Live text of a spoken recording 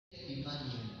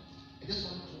I just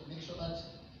want to make sure that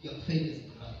your faith is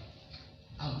right.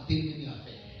 I'm building your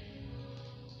faith.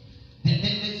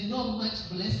 There's not much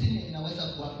blessing inaweza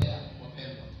kuwapea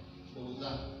wapendwa ndugu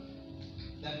zangu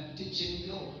than teaching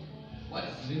you what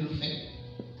is real faith.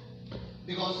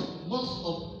 Because most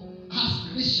of us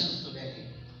Christians today,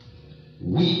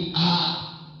 we are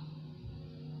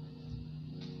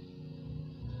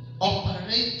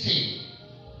operating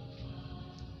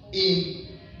in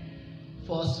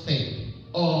false faith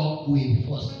or with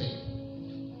false faith.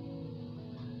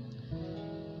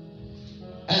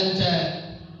 And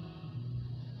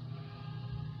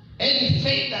any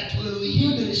faith that will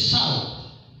yield the result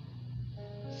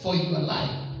for your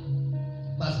life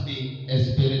must be a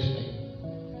spirit faith.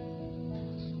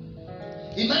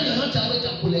 Imani yoyote ambayo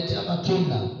itakuletea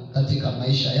matunda katika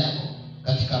maisha yako,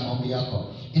 katika maombi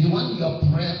yako, if you want your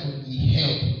prayer to be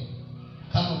held,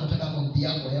 kama unataka maombi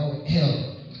yako yawe held,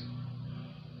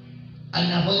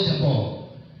 unavoidable,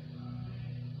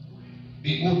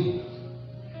 be good,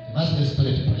 it must be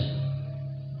spirit prayer.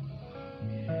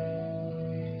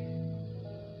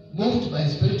 Moved by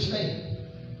spirit faith.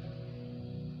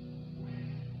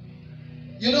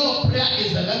 You know, prayer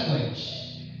is a language.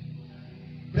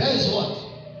 Prayer is what?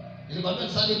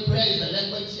 Prayer is a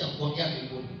language ya kuongea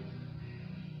mbinguni.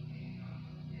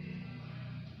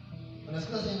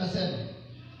 Unasikia sasa inasema,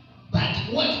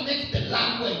 but what makes the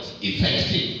language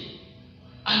effective,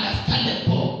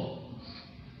 understandable?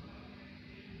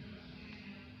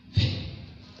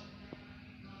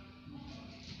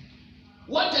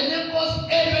 What enables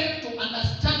everyone to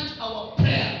understand our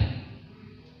prayer,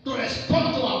 to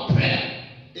respond to our prayer,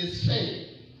 is faith.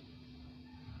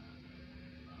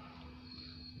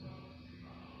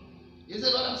 Is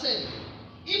that what I'm saying?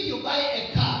 If you buy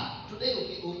a car today,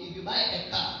 if you buy a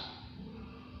car,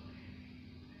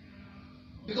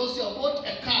 because you bought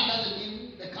a car doesn't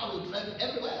mean the car will drive you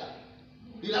everywhere.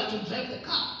 You have to drive the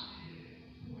car.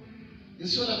 You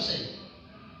see what I'm saying?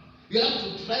 You have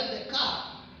to drive the car.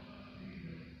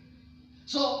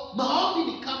 So maombi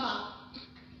ni kama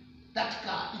that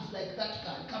car. It's like that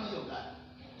car. Kama your car.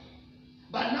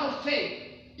 But now faith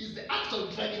is the act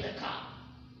of driving the car.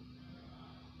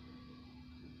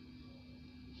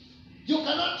 You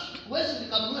cannot, huwezi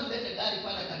nikamnua nilete gari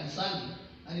pale kanisani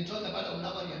na nitoke pale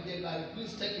mnaponiambia gari,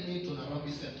 please take me to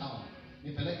Nairobi State Town,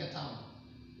 nipeleke town.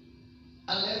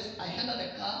 Unless I handle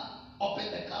the car, open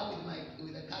the car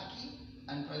with the car key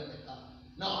and drive the car.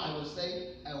 Now I will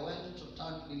say I went to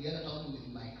town, nilienda town with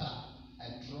my car.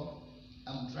 I drove,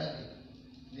 I'm driving.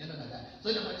 Nienda na gari. So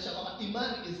inamaanisha kwamba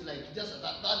imani is like just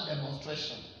that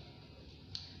demonstration.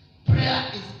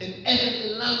 Prayer is an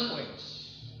heavenly language.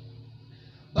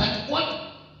 But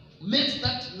what makes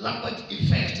that language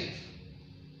effective,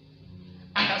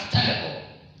 understandable,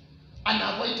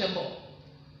 unavoidable,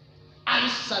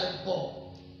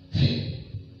 answerable thing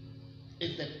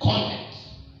is the content.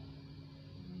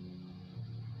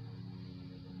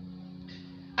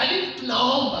 And if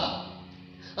tunaomba,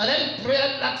 but then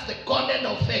prayer lacks the content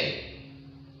of faith,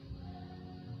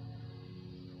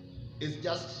 it's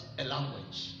just a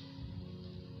language.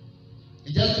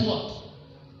 It's just what?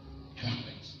 A language.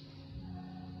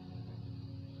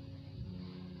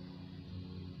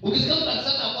 Ukisikia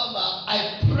tunasema kwamba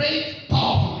I prayed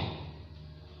powerfully,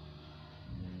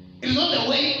 it's not the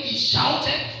way he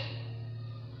shouted,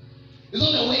 it's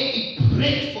not the way he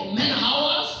prayed for many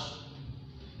hours,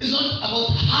 it's not about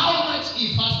how much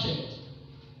he fasted,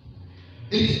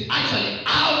 it is actually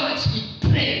how much he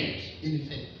prayed in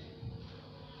faith.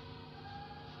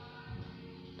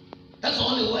 That's the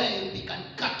only way we can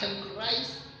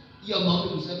categorize your mouth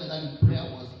to say that prayer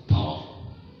was powerful.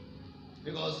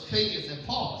 Because faith is a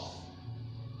force.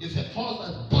 It's a force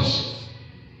that pushes.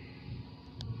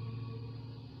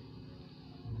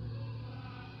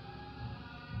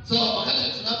 So,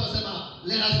 wakati tunaposema,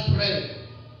 let us pray,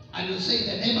 and you say in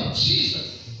the name of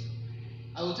Jesus,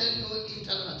 I will tell you in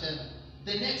tena na tena,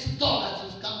 the next thought that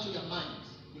will come to your mind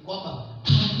ni kwamba,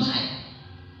 am I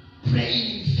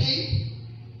praying in faith?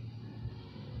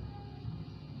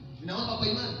 Inaomba kwa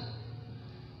imani?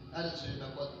 That is the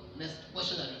next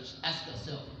question that you should ask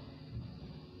yourself.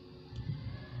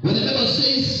 When the Bible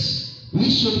says we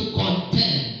should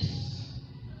contend,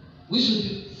 we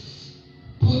should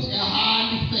put a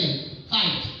hard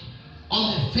fight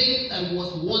on the faith that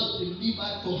was once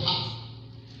delivered to us.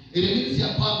 It means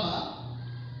ya kwamba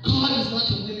God is not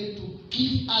willing to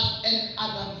give us any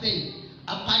other faith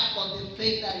apart from the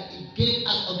faith that He gave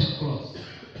us on the cross.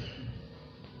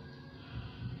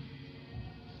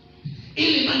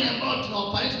 Ile imani ambayo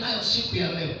tunaoperate nayo siku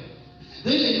ya leo,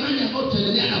 ile imani ambayo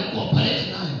tunaendelea na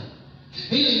kuoperate nayo,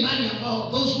 ile imani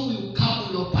ambayo those who will come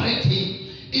will operate in,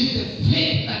 is is the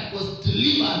faith that was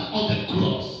delivered on the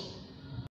cross.